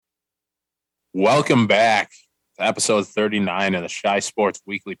Welcome back to episode 39 of the Shy Sports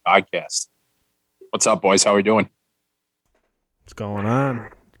Weekly Podcast. What's up, boys? How are we doing? What's going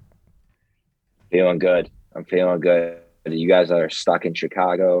on? Feeling good. I'm feeling good. You guys are stuck in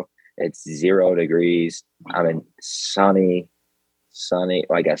Chicago. It's 0 degrees. I'm in sunny.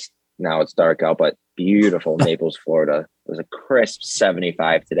 Well, I guess now it's dark out, but beautiful Naples, Florida. It was a crisp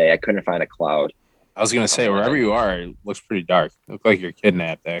 75 today. I couldn't find a cloud. I was going to say, wherever you are, it looks pretty dark. You look like you're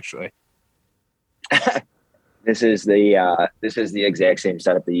kidnapped, actually. This is the exact same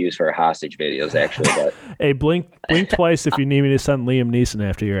setup they use for hostage videos, actually. But Hey, blink twice if you need me to send Liam Neeson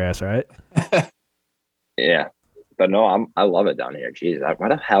after your ass, all right? yeah, but no, I love it down here. Jeez, why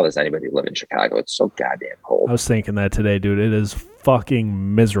the hell does anybody live in Chicago? It's so goddamn cold. I was thinking that today, dude. It is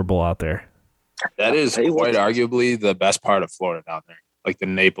fucking miserable out there. That is quite arguably the best part of Florida down there. Like the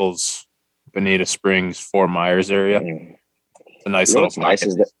Naples, Bonita Springs, Fort Myers area. It's a nice little nice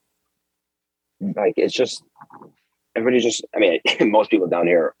is that, like, it's just everybody just, I mean, most people down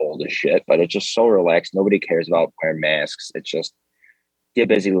here are old as shit, but it's just so relaxed. Nobody cares about wearing masks. It's just get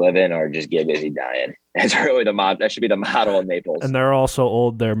busy living or just get busy dying. That's really the motto. That should be the motto of Naples. And they're all so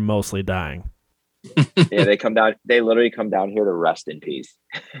old, they're mostly dying. Yeah, they literally come down here to rest in peace.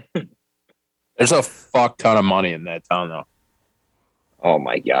 There's a fuck ton of money in that town, though. Oh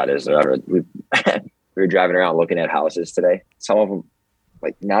my God. Is there ever, we were driving around looking at houses today. Some of them,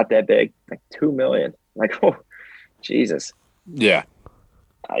 like, not that big, like 2 million. Like, oh, Jesus. Yeah.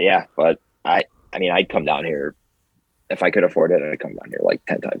 Yeah, but I mean, I'd come down here if I could afford it. I'd come down here like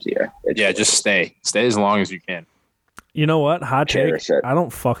 10 times a year. Just stay as long as you can. You know what? Hot take. Sure. I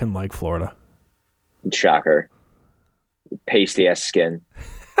don't fucking like Florida. Shocker. Pasty ass skin.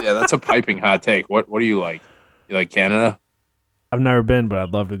 Yeah, that's a piping hot take. What do you like? You like Canada? I've never been, but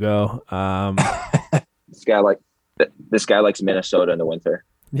I'd love to go. This guy likes Minnesota in the winter.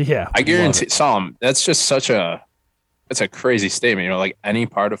 Yeah, I guarantee, Solomon, that's just that's a crazy statement. You know, like any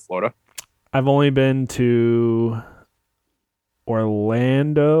part of Florida. I've only been to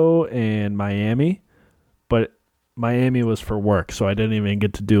Orlando and Miami, but Miami was for work, so I didn't even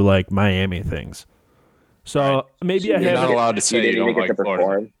get to do like Miami things. So right. Maybe You're not allowed to say you don't like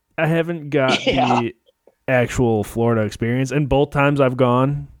Florida. I haven't got the actual Florida experience, and both times I've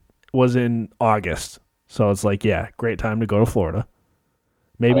gone was in August. So it's like, yeah, great time to go to Florida.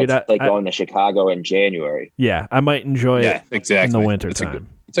 Maybe that's like going to Chicago in January. Yeah, I might enjoy it exactly. in the winter time.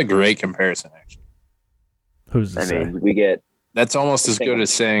 It's a great comparison, actually. Who's to say? We get that's almost as good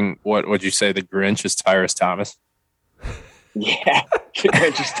as saying what would you say the Grinch is Tyrus Thomas? Yeah, the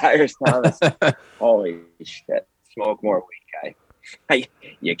Grinch is Tyrus Thomas. Holy shit! Smoke more weed, guy.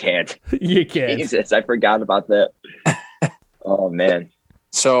 You can't. You can't. Jesus, I forgot about that. Oh man.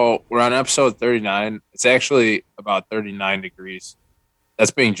 So we're on episode 39. It's actually about 39 degrees. That's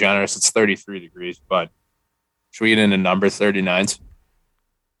being generous. It's 33 degrees, but should we get into number 39s?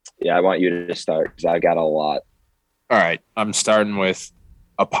 Yeah, I want you to start because I got a lot. All right. I'm starting with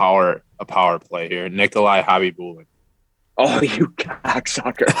a power play here. Nikolai Habibulin. Oh, you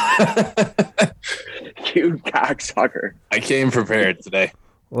cocksucker. You cocksucker. I came prepared today.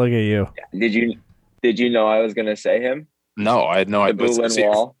 Look at you. Did you know I was going to say him? No, I had no idea. Let's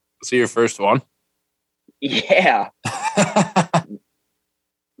see your first one. Yeah.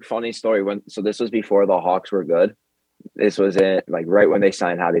 Funny story. So this was before the Hawks were good. This was like right when they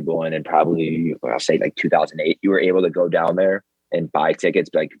signed Habibulin, and probably I'll say like 2008. You were able to go down there and buy tickets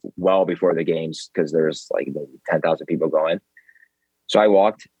like well before the games because there's like 10,000 people going. So I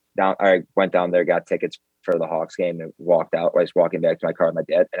went down there, got tickets for the Hawks game, and walked out. I was walking back to my car with my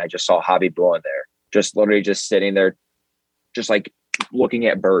dad, and I just saw Habibulin there, just literally just sitting there, just like looking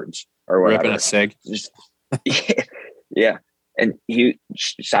at birds or whatever. Ripping a cig. Yeah. And he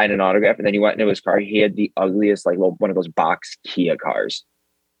signed an autograph, and then he went into his car. He had the ugliest, like one of those box Kia cars,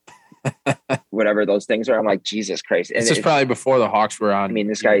 whatever those things are. I'm like, Jesus Christ! And this is probably before the Hawks were on. I mean,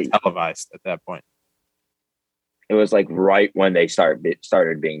 this guy televised at that point. It was like right when they started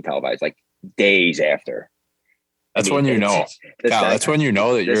being televised, like days after. That's when you know. That's when you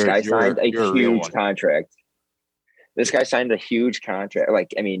know that this guy signed a huge contract. This guy signed a huge contract.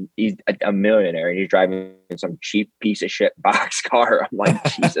 Like, I mean, he's a millionaire and he's driving some cheap piece of shit box car. I'm like,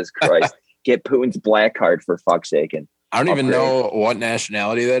 Jesus Christ, get Putin's black card for fuck's sake. And I don't even know what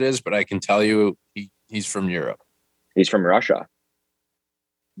nationality that is, but I can tell you he's from Europe. He's from Russia.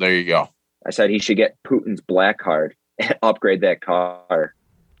 There you go. I said he should get Putin's black card and upgrade that car.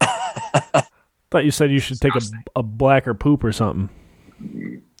 Thought you said you should take a blacker poop or something.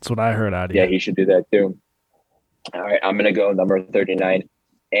 That's what I heard out of you. Yeah, he should do that too. All right, I'm going to go number 39,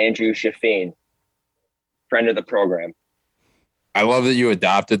 Andrew Shafin, friend of the program. I love that you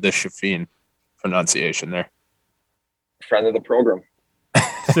adopted the Shafin. pronunciation there. Friend of the program.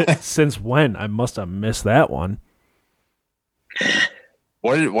 Since when? I must have missed that one.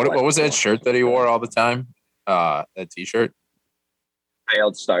 What was that shirt that he wore all the time? That T-shirt.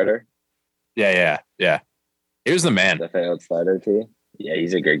 Failed starter. Yeah. He was the man. The failed starter tee. Yeah,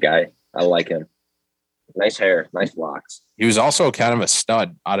 he's a good guy. I like him. Nice hair, nice locks. He was also kind of a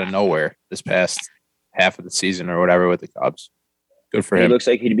stud out of nowhere this past half of the season or whatever with the Cubs. Good for him. He looks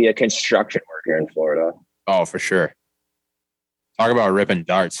like he'd be a construction worker in Florida. Oh, for sure. Talk about ripping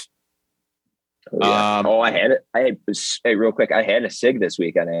darts. Oh, yeah. I had it. Hey, real quick, I had a cig this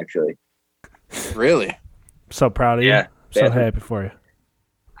weekend actually. Really? So proud of you. Yeah. So happy for you.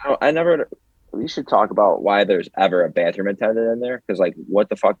 I never. We should talk about why there's ever a bathroom attendant in there. Because, like, what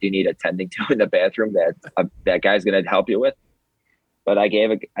the fuck do you need attending to in the bathroom that guy's gonna help you with? But I gave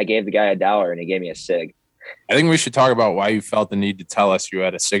the guy $1 and he gave me a cig. I think we should talk about why you felt the need to tell us you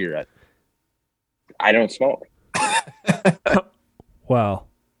had a cigarette. I don't smoke Well,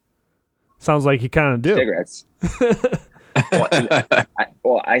 sounds like you kind of do. cigarettes.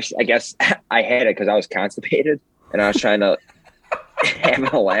 I guess I had it because I was constipated and I was trying to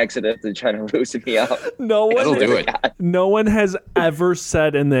have a laxative to try to loosen me up. No That'll do it. No one has ever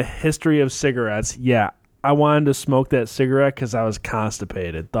said in the history of cigarettes, yeah, I wanted to smoke that cigarette because I was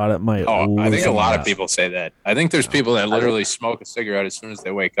constipated. Thought it might. Oh, I think a lot of up. people say that. I think there's people that literally smoke a cigarette as soon as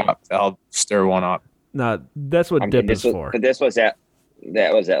they wake up to help stir one up. No, that's what dip is for. But that was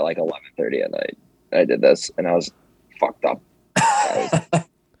at like 11:30 at night. I did this and I was fucked up.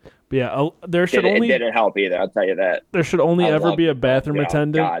 Yeah, there should it didn't help either. I'll tell you that. There should only ever be a bathroom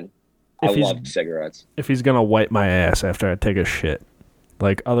attendant. God, I love cigarettes. If he's gonna wipe my ass after I take a shit,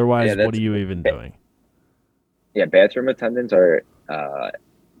 like otherwise, what are you even doing? Yeah, bathroom attendants are. I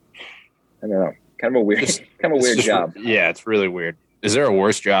don't know, kind of a weird job. Yeah, it's really weird. Is there a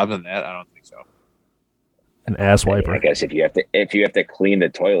worse job than that? I don't think so. An ass wiper. I guess if you have to clean the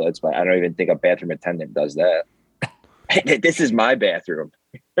toilets, but I don't even think a bathroom attendant does that. This is my bathroom.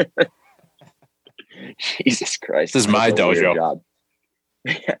 Jesus Christ. This is my dojo.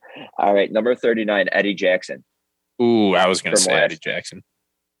 All right, number 39, Eddie Jackson. Ooh, I was going to say Eddie Jackson.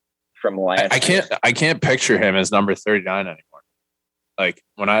 From last I can't picture him as number 39 anymore. Like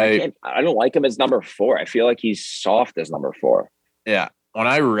when I don't like him as number 4. I feel like he's soft as number 4. Yeah. When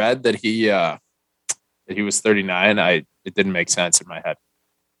I read that he was 39, it didn't make sense in my head.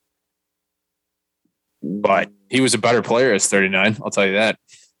 But he was a better player as 39. I'll tell you that.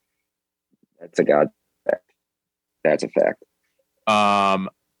 That's a god fact. That's a fact. I'm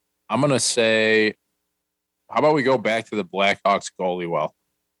gonna say, how about we go back to the Blackhawks goalie? Well,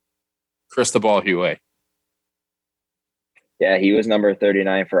 Cristobal Huet. Yeah, he was number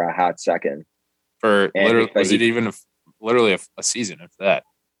 39 for a hot second. For literally, was it even literally a season of that?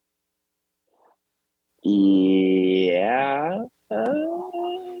 Yeah.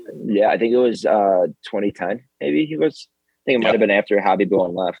 Yeah, I think it was 2010. Maybe he was. I think it might have been after Hobby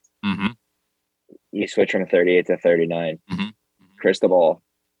Bowen left. Mm-hmm. He switched from 38 to 39. Mm-hmm. Cristobal,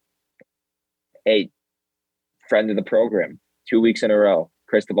 hey, friend of the program, 2 weeks in a row.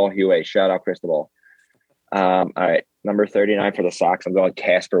 Cristobal Huet, shout out Cristobal. All right, number 39 for the Sox. I'm going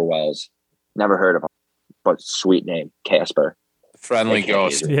Casper Wells. Never heard of him, but sweet name, Casper. Friendly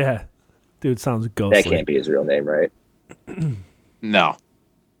ghost. Yeah, dude, sounds ghostly. That can't be his real name, right? No.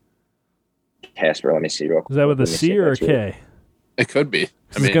 Casper, let me see real quick. Is that with a C or a K? It could be.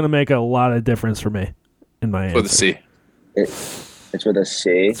 This is going to make a lot of difference for me in my answer. With a C. It's with a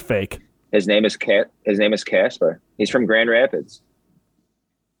C. It's fake. His name is Casper. He's from Grand Rapids.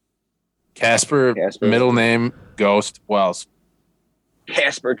 Casper. Middle name Ghost Wells.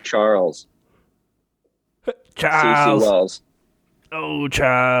 Casper Charles. Charles. CC Wells. Oh,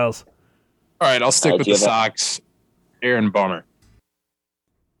 Charles. All right, I'll stick with the Sox. Aaron Bummer.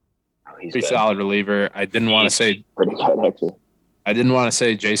 He's pretty solid reliever. I didn't want to say pretty good actually. I didn't want to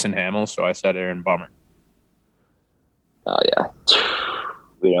say Jason Hamill, so I said Aaron Bummer. Oh yeah,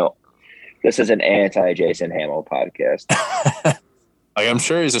 we don't. This is an anti-Jason Hamill podcast. Like I'm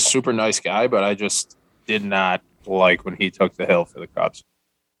sure he's a super nice guy, but I just did not like when he took the hill for the Cubs.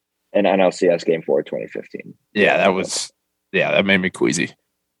 And NLCS Game 4, 2015. Yeah, that made me queasy.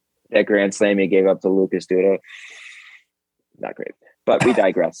 That grand slam he gave up to Lucas Duda, not great. But we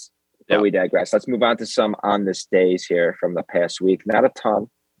digress. Let's move on to some on this days here from the past week. Not a ton.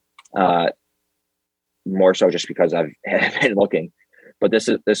 More so just because I've been looking. But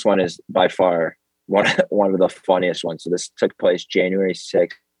this one is by far one of the funniest ones. So this took place January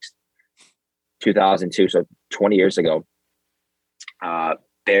 6th, 2002. So 20 years ago.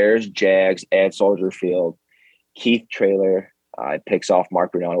 Bears, Jags at Soldier Field. Keith Traylor picks off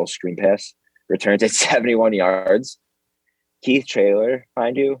Mark Brunello's screen pass. returns at 71 yards. Keith Traylor,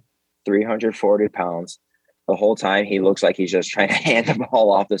 mind you, 340 pounds. The whole time he looks like he's just trying to hand the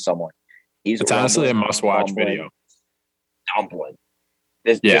ball off to someone. It's honestly a must-watch video. Dumpling.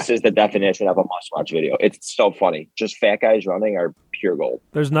 This is the definition of a must-watch video. It's so funny. Just fat guys running are pure gold.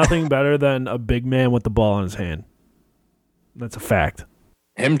 There's nothing better than a big man with the ball in his hand. That's a fact.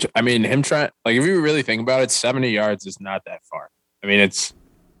 Him trying, like, if you really think about it, 70 yards is not that far. I mean, it's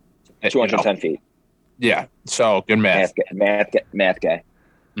 210 feet. Yeah. So good math. Math guy.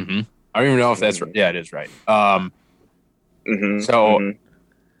 Mm-hmm. I don't even know if that's right. Yeah, it is right.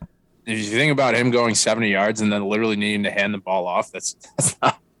 If you think about him going 70 yards and then literally needing to hand the ball off, it's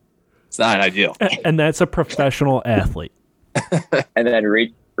not ideal. And that's a professional athlete. And then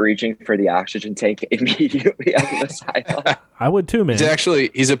reaching for the oxygen tank immediately on the sideline. I would too, man.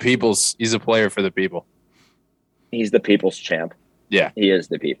 He's a player for the people. He's the people's champ. Yeah. He is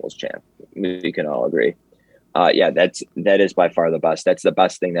the people's champ. We can all agree. That is by far the best. That's the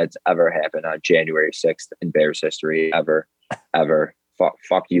best thing that's ever happened on January 6th in Bears history ever.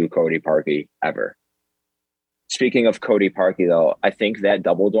 Fuck you, Cody Parkey, ever. Speaking of Cody Parkey, though, I think that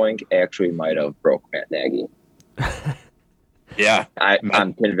double doink actually might have broke Matt Nagy. Yeah.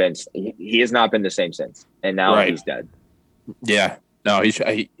 I'm convinced. He has not been the same since. And now he's dead. Yeah. No,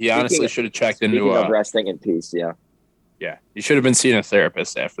 he honestly should have checked into resting in peace, yeah. Yeah. He should have been seeing a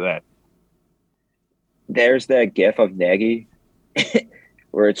therapist after that. There's that gif of Nagy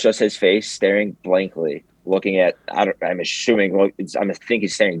where it's just his face staring blankly, looking at, I think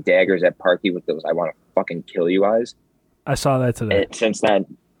he's staring daggers at Parkey with those "I want to fucking kill you" eyes. I saw that today. And since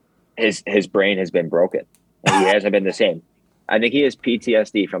then, his brain has been broken. And he hasn't been the same. I think he has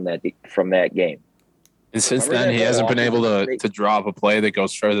PTSD from that game. And since then, he hasn't been able to draw up a play that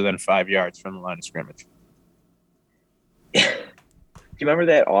goes further than 5 yards from the line of scrimmage. Do you remember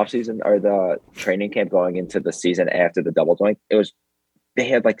that offseason or the training camp going into the season after the double doink? They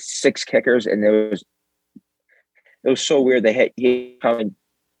had like 6 kickers, and it was so weird. He come and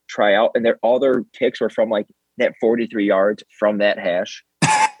try out, and all their kicks were from like that 43 yards from that hash.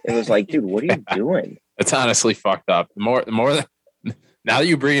 It was like, dude, what are you doing? It's honestly fucked up. The more now that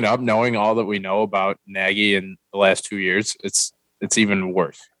you bring it up, knowing all that we know about Nagy in the last 2 years, it's even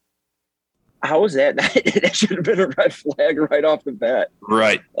worse. How was that? That should have been a red flag right off the bat.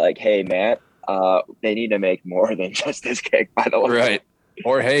 Right. Like, hey, Matt, they need to make more than just this kick, by the way. Right.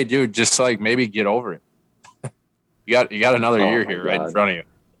 Or, hey, dude, just like maybe get over it. You got another year here right in front of you.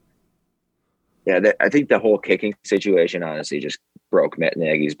 Yeah, I think the whole kicking situation honestly just broke Matt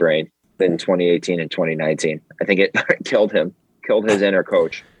Nagy's brain in 2018 and 2019. I think it killed his inner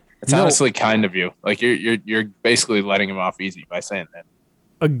coach. It's honestly kind of you. Like you're basically letting him off easy by saying that.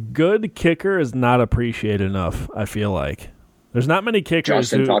 A good kicker is not appreciated enough, I feel like. There's not many kickers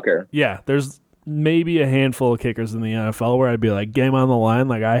Justin Tucker. Yeah, there's maybe a handful of kickers in the NFL where I'd be like, game on the line,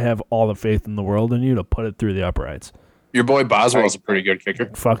 like I have all the faith in the world in you to put it through the uprights. Your boy Boswell's a pretty good kicker.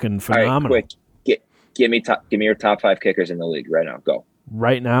 Fucking phenomenal. All right, quick. Give me your top 5 kickers in the league right now. Go.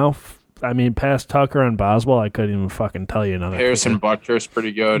 Right now, I mean, past Tucker and Boswell, I couldn't even fucking tell you another. Harrison Butker's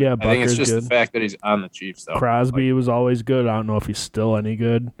pretty good. Yeah, I think it's just good. the fact that he's on the Chiefs, though. Crosby was always good. I don't know if he's still any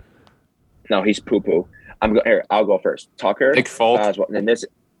good. No, he's poo-poo. I'll go first. Tucker, Nick Folk. Boswell. And this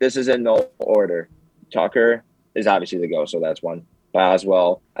is in no order. Tucker is obviously the go, so that's one.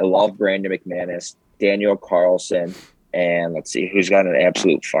 Boswell. I love Brandon McManus, Daniel Carlson, and let's see who's got an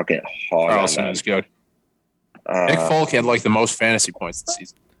absolute fucking hog. Carlson is good. Nick Folk had like the most fantasy points this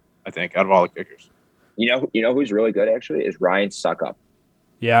season, I think, out of all the kickers. You know who's really good actually is Ryan Suckup.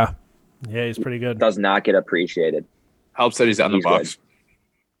 Yeah, he's pretty good. Does not get appreciated. Helps that he's on the Bucs.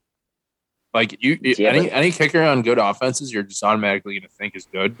 Like any kicker on good offenses, you're just automatically going to think is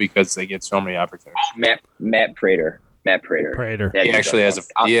good because they get so many opportunities. Matt Prater. He actually has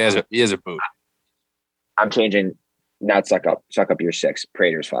a boot. I'm changing. Not Suckup. Suckup, you're 6.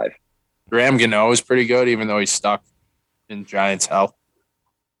 Prater's 5. Graham Gano is pretty good, even though he's stuck in Giants' hell.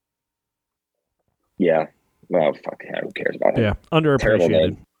 Yeah. Well, fuck, who cares about him? Yeah,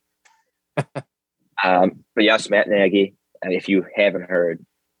 underappreciated. But yes, Matt Nagy. And if you haven't heard,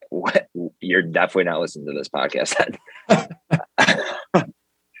 you're definitely not listening to this podcast.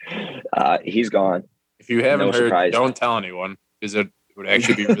 He's gone. If you haven't heard, don't tell anyone because it would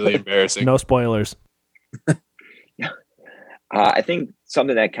actually be really embarrassing. No spoilers. I think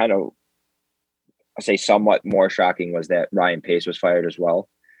something that kind of, I'll say somewhat more shocking was that Ryan Pace was fired as well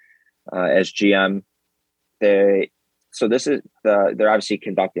as GM. They're obviously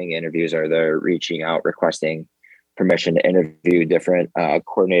conducting interviews, or they're reaching out, requesting permission to interview different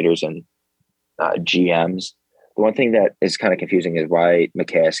coordinators and GMs. The one thing that is kind of confusing is why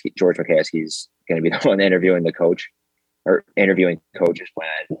George McCaskey is going to be the one interviewing the coach or interviewing coaches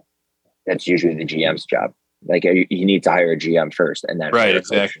when that's usually the GM's job. Like you need to hire a GM first, and then right,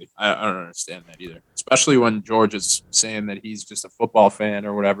 exactly. I don't understand that either, especially when George is saying that he's just a football fan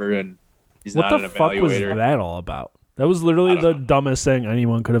or whatever, and he's not an evaluator. What the fuck was that all about? That was literally the dumbest thing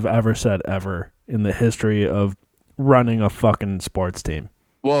anyone could have ever said ever in the history of running a fucking sports team.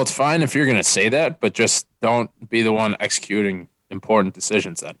 Well, it's fine if you're going to say that, but just don't be the one executing important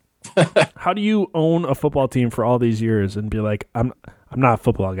decisions then. How do you own a football team for all these years and be like, I'm not a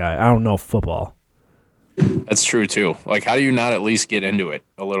football guy. I don't know football. That's true too. Like, how do you not at least get into it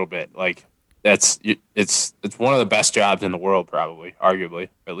a little bit? Like, it's one of the best jobs in the world, probably, arguably,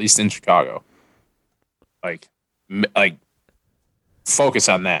 at least in Chicago. Like, focus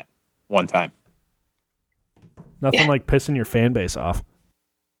on that one time. Yeah. Like pissing your fan base off.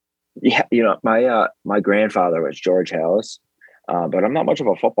 Yeah, you know, my grandfather was George Halas, but I'm not much of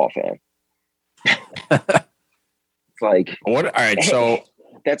a football fan. It's like what? All right, so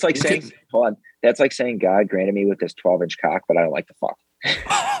that's like saying, hold on, that's like saying God granted me with this 12-inch cock, but I don't like to fuck.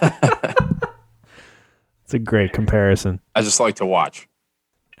 It's a great comparison. I just like to watch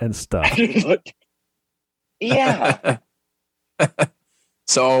and stuff. Yeah.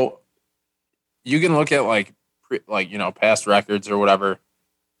 So you can look at like past records or whatever,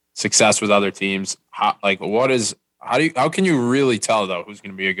 success with other teams. How can you really tell though who's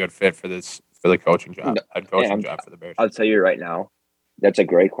going to be a good fit for the coaching job, head coaching job for the Bears? I'll tell you right now, that's a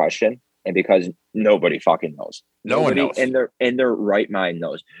great question, and because nobody fucking knows. Nobody knows. in their right mind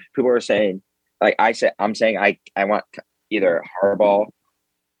knows. People are saying, like I'm saying I want either Harbaugh.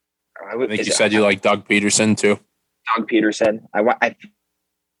 I think you said you like Doug Peterson too. Doug Peterson. I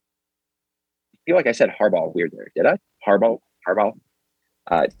feel like I said Harbaugh weird there. Did I? Harbaugh.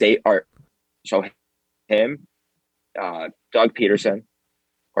 They are so him, Doug Peterson,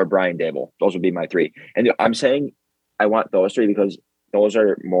 or Brian Dable. Those would be my three. And I'm saying I want those three because those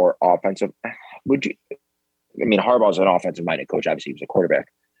are more offensive. Harbaugh's an offensive-minded coach. Obviously, he was a quarterback.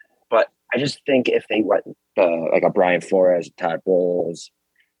 But I just think if they went like a Brian Flores, Todd Bowles,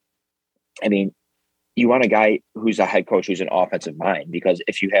 you want a guy who's a head coach who's an offensive mind, because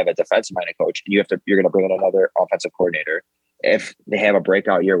if you have a defensive minded coach and you're going to bring in another offensive coordinator, if they have a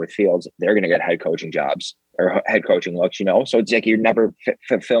breakout year with Fields, they're going to get head coaching jobs or head coaching looks, So it's like you're never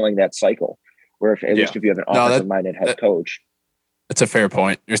fulfilling that cycle. Where at least if you have an offensive minded head coach. That's a fair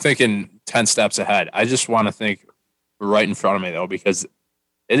point. You're thinking 10 steps ahead. I just want to think right in front of me though, because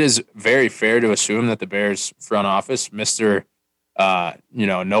it is very fair to assume that the Bears front office, Mr.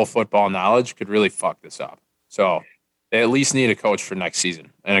 No football knowledge, could really fuck this up. So they at least need a coach for next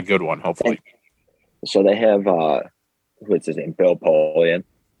season, and a good one, hopefully. So they have what's his name, Bill Polian.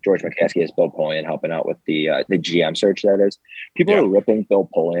 George McCaskey has Bill Polian helping out with the GM search. That is, people are ripping Bill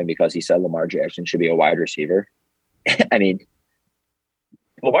Polian because he said Lamar Jackson should be a wide receiver. Bill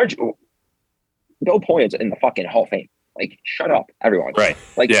Polian's in the fucking Hall of Fame. Like, shut up, everyone. Right?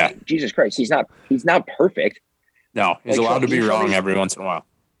 Like, Jesus Christ, he's not perfect. No, he's allowed to be wrong every once in a while.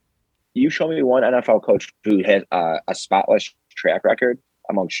 You show me one NFL coach who has a spotless track record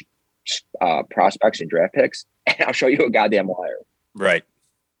amongst prospects and draft picks, and I'll show you a goddamn liar. Right.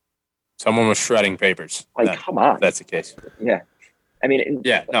 Someone was shredding papers. Like, come on. That's the case. Yeah. I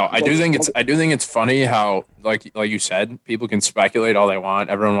do think it's funny how, like you said, people can speculate all they want.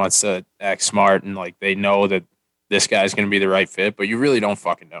 Everyone wants to act smart and like they know that this guy's going to be the right fit, but you really don't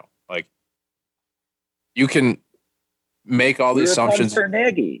fucking know. Like, you can make all the assumptions. For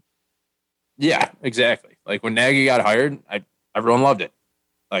Nagy. Yeah, exactly. Like when Nagy got hired, everyone loved it.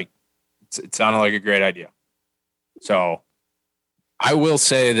 Like it sounded like a great idea. So I will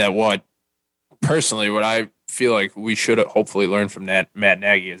say that what I feel like we should hopefully learn from Matt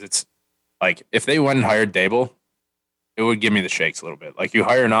Nagy is it's like if they went and hired Dable, it would give me the shakes a little bit. Like you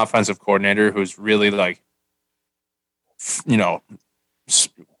hire an offensive coordinator who's really like,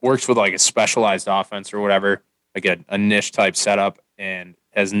 works with like a specialized offense or whatever, like a niche type setup, and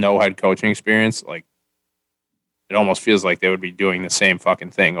has no head coaching experience. Like it almost feels like they would be doing the same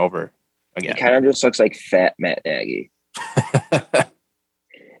fucking thing over again. It kind of just looks like fat Matt Nagy.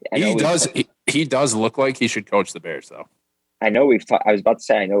 He does look like he should coach the Bears, though. I know we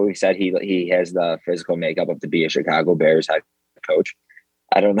said he has the physical makeup to be a Chicago Bears head coach.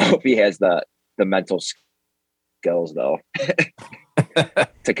 I don't know if he has the mental skills though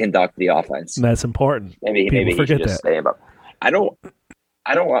to conduct the offense. And that's important. Maybe he should just stay about. I don't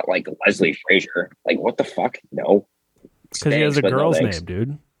want like Leslie Frazier. Like what the fuck? No, because he has a girl's name,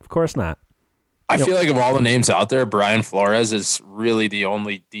 dude. Of course not. I feel like of all the names out there, Brian Flores is really the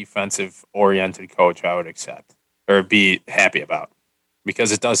only defensive-oriented coach I would accept. or be happy about,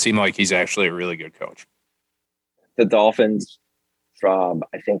 because it does seem like he's actually a really good coach. The Dolphins from,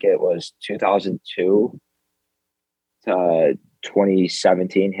 I think it was 2002 to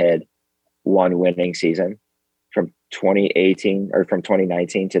 2017 had one winning season. From 2018 or from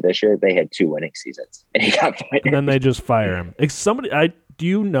 2019 to this year, they had 2 winning seasons, and he got fired. And then they just fire him. Do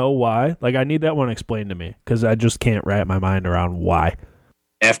you know why? Like, I need that one explained to me because I just can't wrap my mind around why.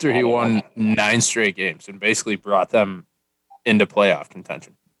 After he won 9 straight games and basically brought them into playoff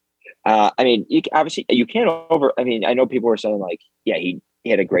contention. I mean, you can't over. I mean, I know people were saying like, yeah, he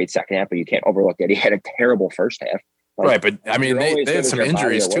had a great second half, but you can't overlook that he had a terrible first half. Like, right, but I mean, they had some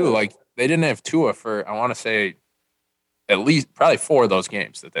injuries too. Like, they didn't have Tua for, I want to say, at least probably 4 of those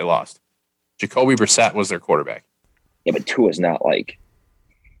games that they lost. Jacoby Brissett was their quarterback. Yeah, but Tua's not like,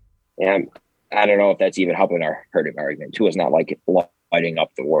 and I don't know if that's even helping or hurting our argument. Tua's not like lighting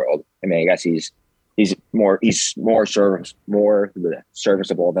up the world. I mean, I guess he's more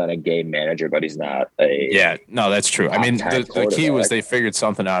serviceable than a game manager, but he's not a. Yeah, no, that's true. I mean, the key was they figured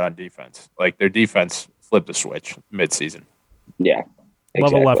something out on defense. Like, their defense flipped the switch midseason. Yeah, exactly.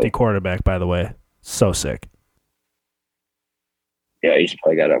 Love a lefty quarterback, by the way. So sick. Yeah, he's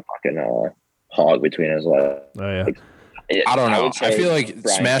probably got a fucking hog between his legs. Oh yeah. I don't know. I feel like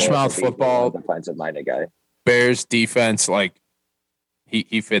Smash Mouth football, defensive minded guy. Bears defense, like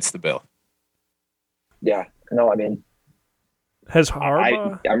he fits the bill. Yeah, no, I mean, has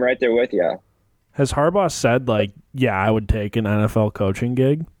Harbaugh? I'm right there with you. Has Harbaugh said like, yeah, I would take an NFL coaching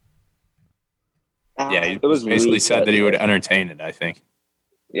gig? Yeah, he basically said that he would entertain it. I think.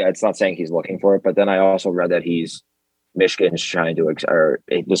 Yeah, it's not saying he's looking for it, but then I also read that Michigan's trying to, or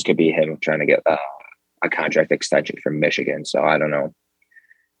this could be him trying to get a contract extension from Michigan. So I don't know.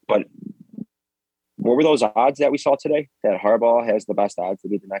 But what were those odds that we saw today? That Harbaugh has the best odds to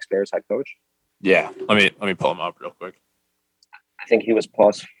be the next Bears head coach? Yeah, let me pull him up real quick. I think he was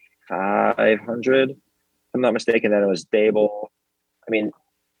plus 500. If I'm not mistaken, then it was Dable. I mean,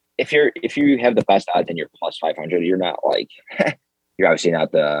 if you have the best odds and you're plus 500, you're not like you're obviously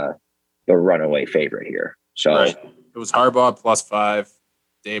not the runaway favorite here. So. Right. It was Harbaugh plus 5,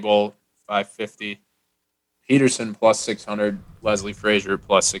 Dable 550, Peterson plus 600, Leslie Frazier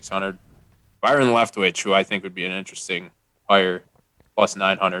plus 600, Byron Leftwich, who I think would be an interesting hire, plus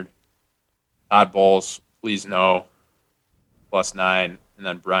 900, Todd Bowles, please no, plus 9, and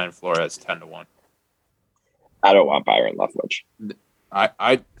then Brian Flores 10-1. I don't want Byron Leftwich.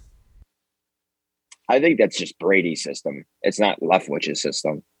 I think that's just Brady's system. It's not Leftwich's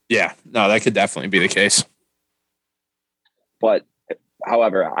system. Yeah, no, that could definitely be the case. But,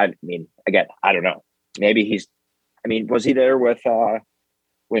 however, I mean, again, I don't know. Maybe was he there with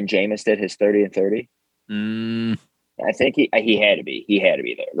when Jameis did his 30 and 30? I think he had to be. He had to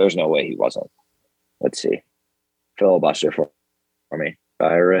be there. There's no way he wasn't. Let's see. Filibuster for me.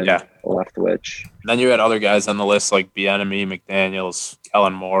 Byron, yeah. Leftwich. Then you had other guys on the list like Bieniemy, McDaniels,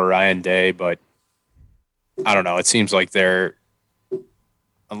 Kellen Moore, Ryan Day, but I don't know. It seems like they're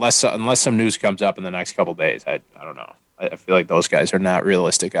unless some news comes up in the next couple of days. I don't know. I feel like those guys are not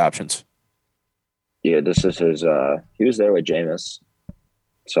realistic options. Yeah, this is his. He was there with Jameis,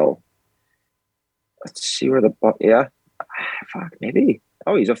 so let's see where the fuck maybe.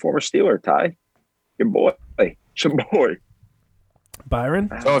 Oh, he's a former Steeler. Ty, your boy, Byron.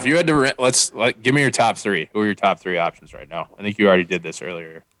 So if you had to give me your top 3. Who are your top 3 options right now? I think you already did this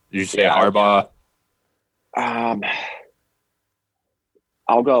earlier. Did you say Harbaugh? I'll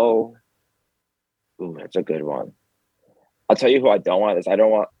go. Ooh, that's a good one. I'll tell you who I don't want is I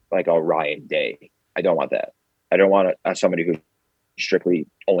don't want like a Ryan Day. I don't want that. I don't want somebody who's strictly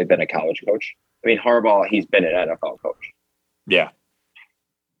only been a college coach. I mean, Harbaugh, he's been an NFL coach. Yeah.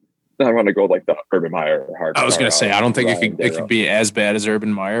 I want to go like the Urban Meyer. I was going to say, I don't think it could be as bad as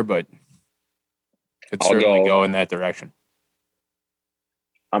Urban Meyer, but could certainly go in that direction.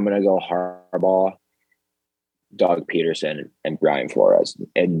 I'm going to go Harbaugh, Doug Peterson, and Brian Flores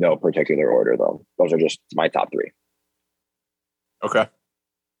in no particular order, though. Those are just my top 3. Okay.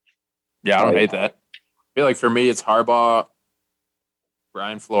 Yeah, I don't hate that. I feel like for me, it's Harbaugh,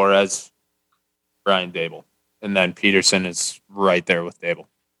 Brian Flores, Brian Dable, and then Peterson is right there with Dable.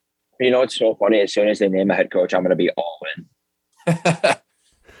 You know, it's so funny. As soon as they name a head coach, I'm going to be all in.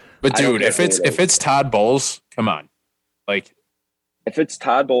 But dude, if it's Todd Bowles, come on, like if it's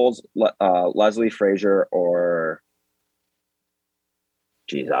Todd Bowles, Leslie Frazier, or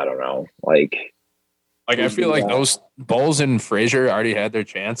geez, I don't know, like I feel like those Bowles and Frazier already had their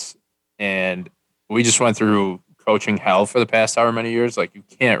chance, and we just went through coaching hell for the past however many years. Like you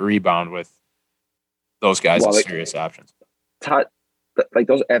can't rebound with those guys as serious options. like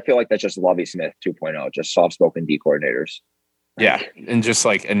those. I feel like that's just Lovie Smith 2.0, just soft-spoken D coordinators. Yeah, and just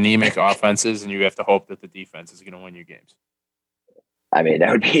like anemic offenses, and you have to hope that the defense is going to win you games. I mean,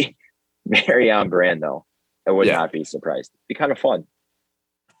 that would be very on brand, though. I would not be surprised. Be kind of fun.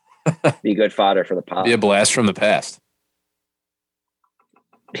 Be good fodder for the pot. Be a blast from the past.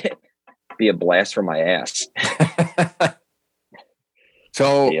 Be a blast from my ass.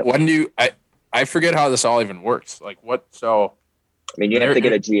 So when do you? I forget how this all even works. Like what? So I mean, you have to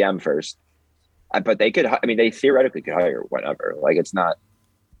get a GM first. But they could. I mean, they theoretically could hire whatever. Like it's not.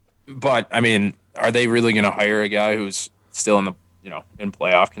 But I mean, are they really going to hire a guy who's still in the in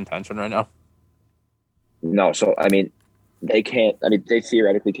playoff contention right now? No. So I mean, they can't. I mean, they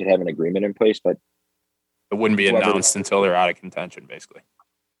theoretically could have an agreement in place, but it wouldn't be announced until they're out of contention, basically.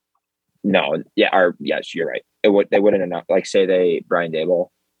 No. Yeah. Or yes, you're right. They wouldn't announce. Like say Brian Daboll,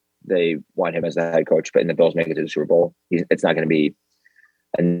 they want him as the head coach, but the Bills make it to the Super Bowl. It's not going to be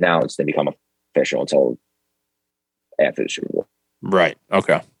announced and become official until after the Super Bowl. Right.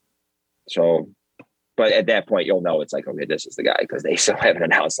 Okay. So, but at that point, you'll know it's like, okay, this is the guy because they still haven't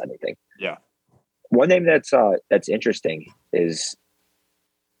announced anything. Yeah. One name that's interesting is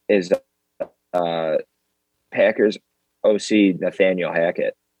Packers OC Nathaniel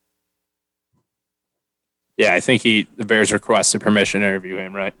Hackett. Yeah, I think the Bears requested permission to interview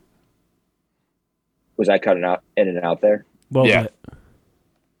him, right? Was I cutting out in and out there? Well, yeah.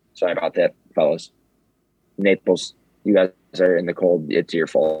 Sorry about that, fellas. Naples, you guys are in the cold. It's your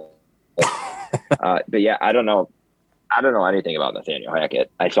fault. But yeah, I don't know anything about Nathaniel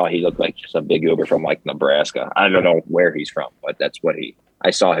Hackett. I saw he looked like just a big Uber from like Nebraska. I don't know where he's from, but that's what I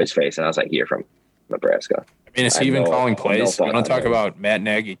saw his face and I was like, you're from Nebraska. I mean, is he even calling plays? We don't talk about Matt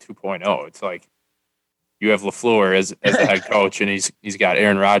Nagy 2.0. It's like you have LaFleur as the head coach and he's got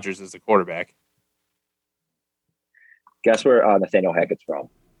Aaron Rodgers as the quarterback. Guess where Nathaniel Hackett's from?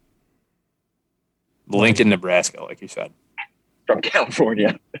 Lincoln, Nebraska, like you said. From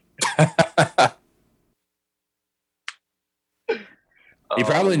California. He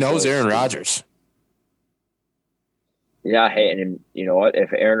probably knows Aaron Rodgers. Yeah, hey, and you know what?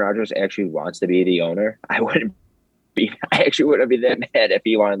 If Aaron Rodgers actually wants to be the owner, I actually wouldn't be that mad if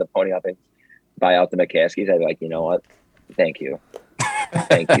he wanted to pony up and buy out the McCaskies. I'd be like, you know what? Thank you.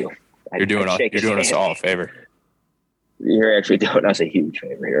 Thank you. You're doing us all a favor. You're actually doing us a huge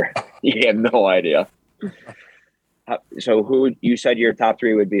favor here. You have no idea. So who you said your top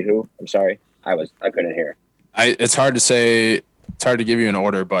three would be who? I'm sorry. I couldn't hear. It's hard to say. It's hard to give you an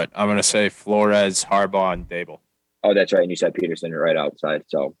order, but I'm going to say Flores, Harbaugh, and Dable. Oh, that's right. And you said Peterson right outside.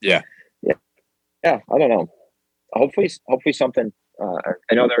 So yeah. I don't know. Hopefully something.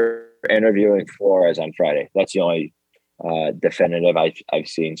 I know they're interviewing Flores on Friday. That's the only definitive I've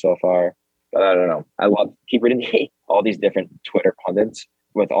seen so far. But I don't know. I love keep reading all these different Twitter pundits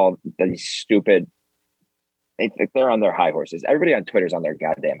with all these stupid. They're on their high horses. Everybody on Twitter's on their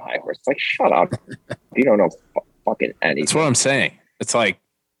goddamn high horse. It's like, shut up. You don't know fucking anything. That's what I'm saying. It's like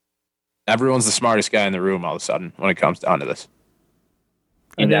everyone's the smartest guy in the room all of a sudden when it comes down to this.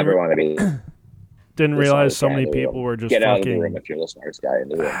 You never want to be. Didn't realize so many people were just get out of the fucking room if you're the smartest guy in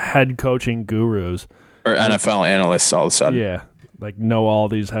the room. head coaching gurus. Or NFL analysts all of a sudden. Yeah. Like know all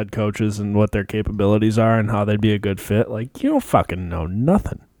these head coaches and what their capabilities are and how they'd be a good fit. Like you don't fucking know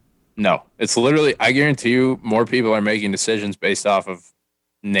nothing. No, it's literally, I guarantee you more people are making decisions based off of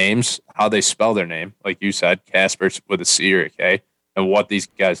names, how they spell their name. Like you said, Casper with a C or a K, and what these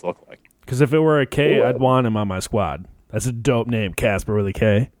guys look like. Because if it were a K, I'd want him on my squad. That's a dope name, Casper with a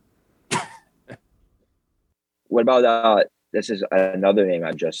K. What about, this is another name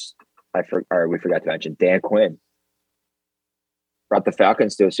we forgot to mention, Dan Quinn. Brought the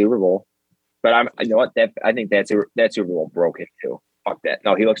Falcons to a Super Bowl. But you know what? I think that Super Bowl broke it too. Fuck that.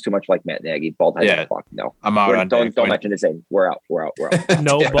 No, he looks too much like Matt Nagy. Bald head. Yeah. Fuck no. I'm out on Don't mention his name. We're out.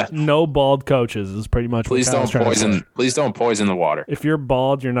 No bald coaches is pretty much. Please don't poison the water. If you're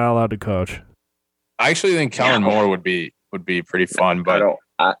bald, you're not allowed to coach. I actually think Kellen Moore would be pretty fun, but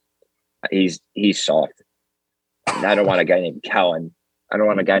he's soft. I don't want a guy named Kellen. I don't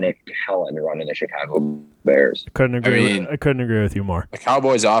want a guy named Kellen running the Chicago Bears. I couldn't agree with you more. The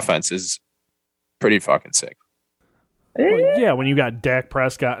Cowboys' offense is pretty fucking sick. Well, yeah, when you got Dak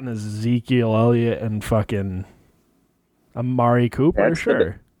Prescott and Ezekiel Elliott and fucking Amari Cooper,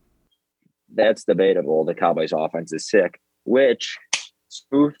 sure. That's debatable. The Cowboys' offense is sick, which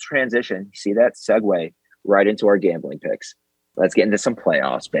smooth transition. See that segue right into our gambling picks. Let's get into some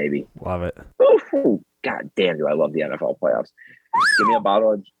playoffs, baby. Love it. Ooh, God damn, do I love the NFL playoffs. Give me a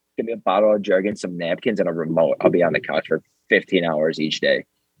bottle of Jergens, some napkins, and a remote. I'll be on the couch for 15 hours each day.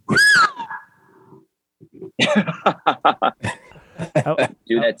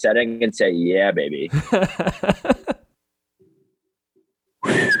 Do that setting and say, yeah, baby.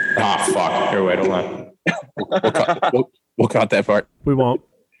 Fuck. Here, wait, hold on. We'll cut that part. We won't.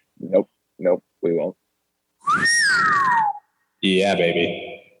 Nope, we won't. Yeah,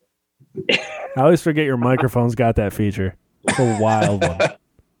 baby. I always forget your microphone's got that feature. It's a wild one.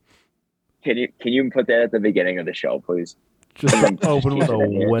 Can you put that at the beginning of the show, please? Just open with a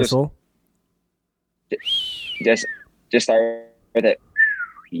whistle. Just start with it.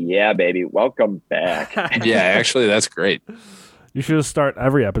 Yeah, baby. Welcome back. Yeah, actually, that's great. You should start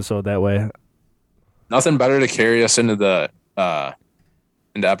every episode that way. Nothing better to carry us into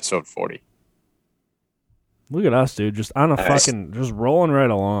into episode 40. Look at us, dude. Just on a Nice. just rolling right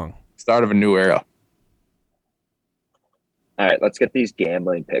along. Start of a new era. All right, let's get these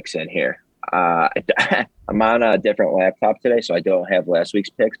gambling picks in here. I'm on a different laptop today, so I don't have last week's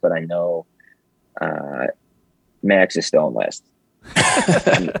picks, but I know Max is still in last.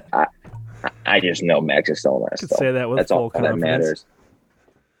 I just know Max is still in last. Could So say that with that's full all that confidence. matters.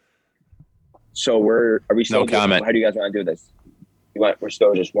 So are we still? No comment. How do you guys want to do this? We're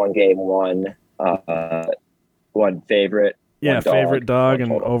still just one game, one favorite. Yeah, one dog, favorite dog one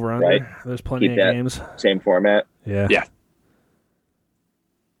and total, over under. right? There's plenty Keep of that. games. Same format. Yeah. Yeah.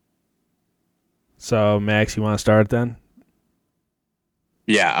 So Max, you want to start then?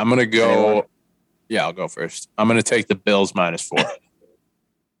 Yeah, I'm gonna go. Anyone? Yeah, I'll go first. I'm gonna take the Bills -4.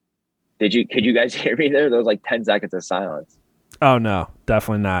 Could you guys hear me there? There was like 10 seconds of silence. Oh no,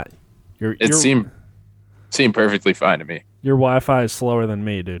 definitely not. It seemed perfectly fine to me. Your Wi-Fi is slower than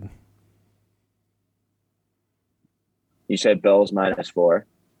me, dude. You said Bills -4.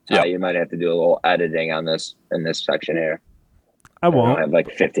 Yeah. You might have to do a little editing on this in this section here. I I'll won't. have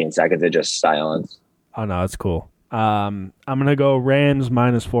like 15 seconds of just silence. Oh no, it's cool. I'm gonna go Rams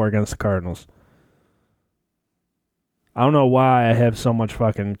 -4 against the Cardinals. I don't know why I have so much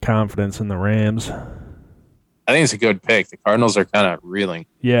fucking confidence in the Rams. I think it's a good pick. The Cardinals are kind of reeling.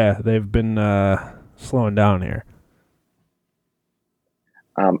 Yeah, they've been slowing down here.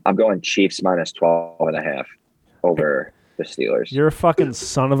 I'm going Chiefs -12.5 over the Steelers. You're a fucking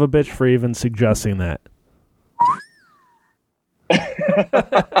son of a bitch for even suggesting that.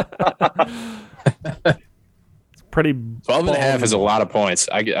 It's pretty 12.5 is a lot of points.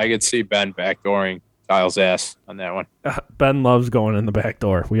 I could see Ben backdooring Kyle's ass on that one. Ben loves going in the back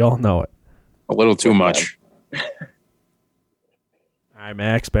door. We all know it. A little too much. All right,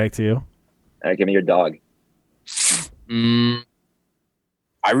 Max, back to you. All right, give me your dog.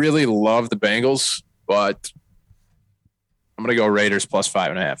 I really love the Bengals, but I'm gonna go Raiders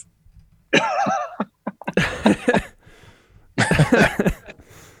 +5.5.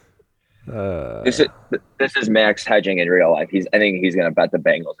 This is Max hedging in real life. I think he's gonna bet the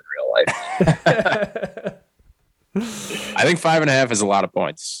Bengals in real life. I think 5.5 is a lot of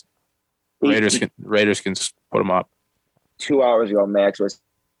points. Raiders can put them up. 2 hours ago, Max was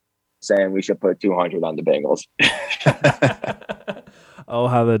saying we should put 200 on the Bengals. Oh,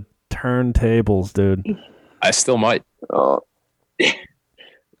 how the turntables, dude. I still might. Oh,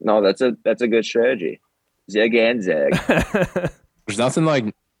 no, that's a good strategy. Zig and zag. There's nothing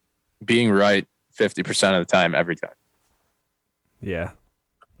like being right 50% of the time every time. Yeah,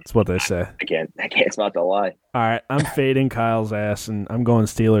 that's what they say. I can't. It's not the lie. All right, I'm fading Kyle's ass, and I'm going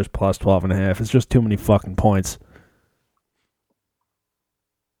Steelers +12.5. It's just too many fucking points.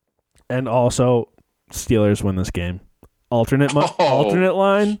 And also, Steelers win this game. Alternate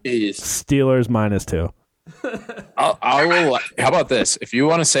line, Jeez. Steelers -2. I will. How about this? If you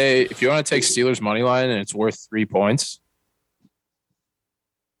want to take Steelers money line and it's worth 3 points,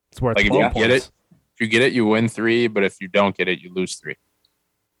 It's worth like if 12 you points. get it, you win 3. But if you don't get it, you lose 3.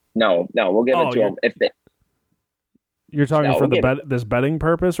 No, we'll give it to them. If they, You're talking No, for we'll this betting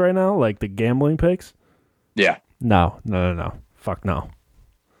purpose right now, like the gambling picks? Yeah. No. Fuck no.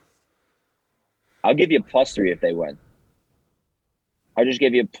 I'll give you +3 if they win. I'll just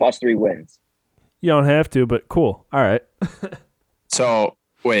give you +3 wins. You don't have to, but cool. All right. So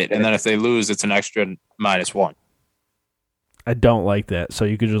wait, and then if they lose, it's an extra -1. I don't like that, so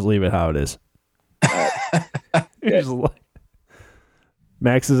you could just leave it how it is. Good.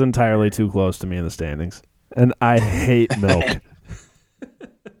 Max is entirely too close to me in the standings, and I hate milk.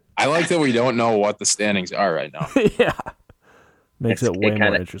 I like that we don't know what the standings are right now. Yeah. Makes it way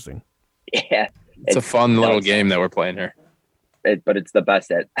kinda- more interesting. Yeah, It's a fun little it's- game that we're playing here. but it's the best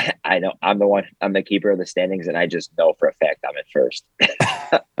that I know. I'm the keeper of the standings, and I just know for a fact I'm at first.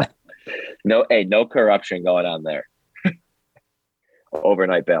 No corruption going on there.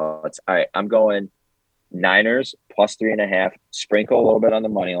 Overnight ballots. All right, I'm going Niners +3.5. Sprinkle a little bit on the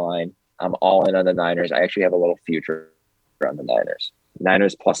money line. I'm all in on the Niners. I actually have a little future on the Niners.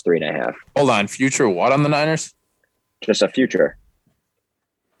 Niners plus 3.5. Hold on. Future what on the Niners? Just a future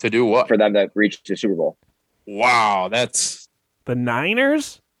To do what? for them to reach the Super Bowl. Wow, that's The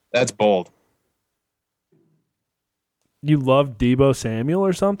Niners? bold. You love Debo Samuel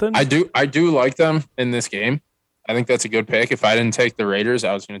or something? I do like them in this game. I think that's a good pick. If I didn't take the Raiders,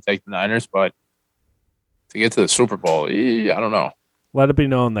 I was going to take the Niners, but to get to the Super Bowl, I don't know. Let it be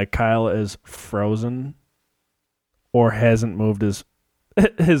known that Kyle is frozen or hasn't moved his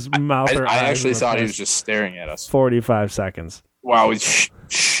mouth or I eyes actually in the thought he was past just staring at us. 45 seconds. Wow, we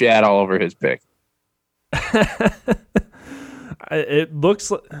shat all over his pick. It looks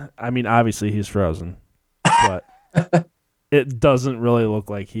like, I mean, obviously he's frozen, but it doesn't really look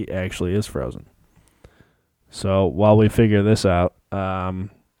like he actually is frozen. So while we figure this out, All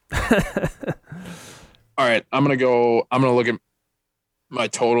right, I'm going to look at my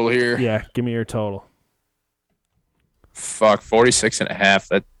total here. yeah, give me your total. Fuck, 46.5.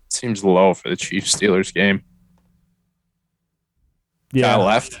 That seems low for the Chiefs-Steelers game. Yeah, Kyle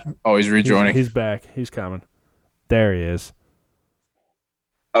left. Oh, he's rejoining. He's back. He's coming. There he is.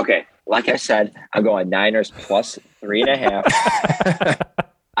 Okay, like I said, I'm going Niners plus 3.5.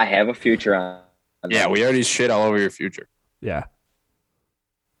 I have a future on. Yeah, we already shit all over your future. Yeah.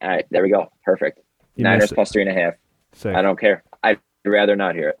 All right, there we go. Perfect. You Niners missed it. plus 3.5. Sick. I don't care. I'd rather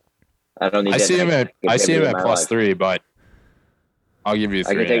not hear it. I don't need. I see him at my plus life. 3, but I'll give you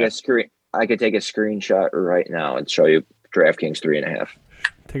 3. I could take a screen. I could take a screenshot right now and show you DraftKings 3.5.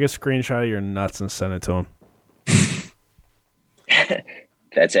 Take a screenshot of your nuts and send it to him.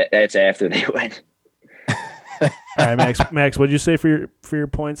 That's it. That's after they win. All right, Max. Max, what'd you say for your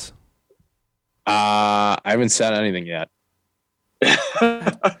points? I haven't said anything yet.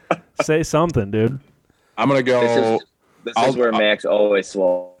 Say something, dude. I'm gonna go. This is where Max always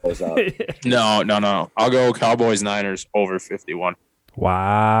slows up. No. I'll go Cowboys Niners over 51.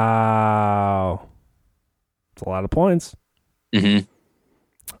 Wow. It's a lot of points. Mm-hmm.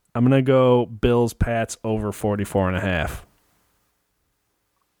 I'm going to go Bills Pats over 44.5.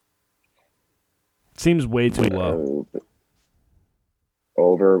 Seems way too low.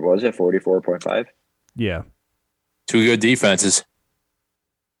 Over, what was it 44.5? Yeah. Two good defenses.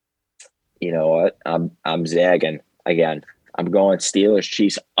 You know what? I'm zagging again. I'm going Steelers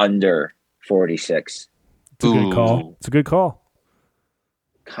Chiefs under 46. It's a good call. It's a good call.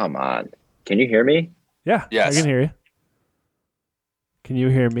 Come on. Can you hear me? Yeah. Yes. I can hear you. Can you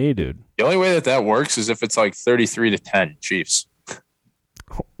hear me, dude? The only way that works is if it's like 33-10 Chiefs.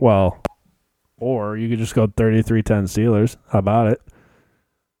 Well, or you could just go 33-10 Steelers. How about it?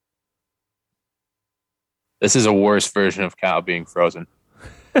 This is a worse version of Kyle being frozen.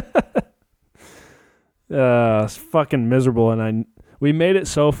 It's fucking miserable, and we made it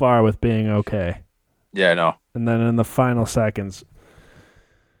so far with being okay, Yeah, I know. and then in the final seconds,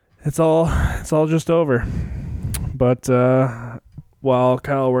 it's all just over. But while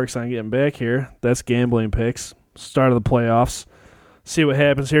Kyle works on getting back here, that's gambling picks. Start of the playoffs. See what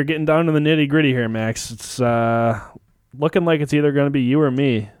happens here. Getting down to the nitty gritty here, Max. It's looking like it's either going to be you or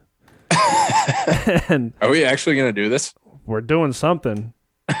me. And Are we actually going to do this? we're doing something.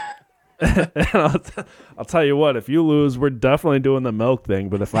 And I'll tell you what, if you lose, we're definitely doing the milk thing.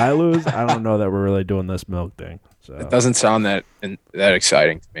 But if I lose, I don't know that we're really doing this milk thing. So It doesn't sound that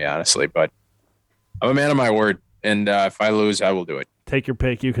exciting to me, honestly, but I'm a man of my word, and if I lose, I will do it. take your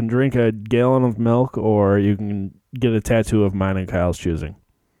pick. You can drink a gallon of milk, or you can get a tattoo of mine and Kyle's choosing.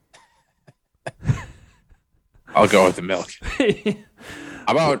 I'll go with the milk.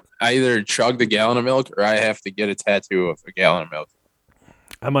 How about I either chug the gallon of milk or I have to get a tattoo of a gallon of milk?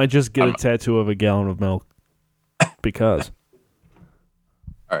 I might just get a tattoo of a gallon of milk because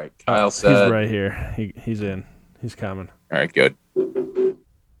All right, Kyle said. he's right here. He's in. He's coming. All right, good.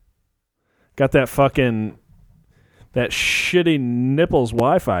 Got that shitty nipples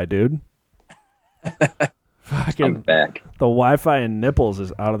Wi-Fi, dude. I'm Fucking back. the Wi-Fi and nipples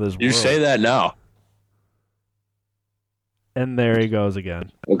is out of this world. You say that now. And there he goes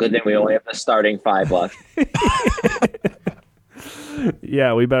again. Well, good thing we only have the starting 5 left.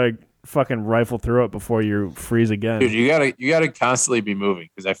 Yeah, we better fucking rifle through it before you freeze again. Dude, you gotta constantly be moving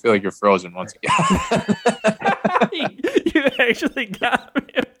because I feel like you're frozen once again. You actually got me.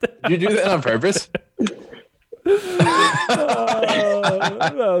 Did you do that on purpose?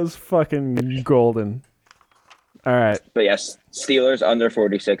 That was fucking golden. All right. But yes, Steelers under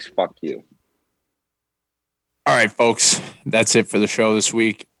 46. Fuck you. All right, folks. That's it for the show this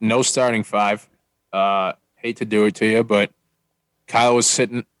week. No starting 5. Hate to do it to you, but Kyle was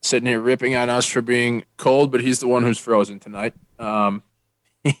sitting here ripping on us for being cold, but he's the one who's frozen tonight.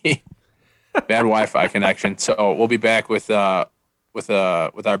 Bad Wi-Fi connection. So we'll be back with our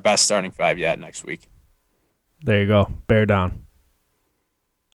best starting five yet next week. There you go. Bear down.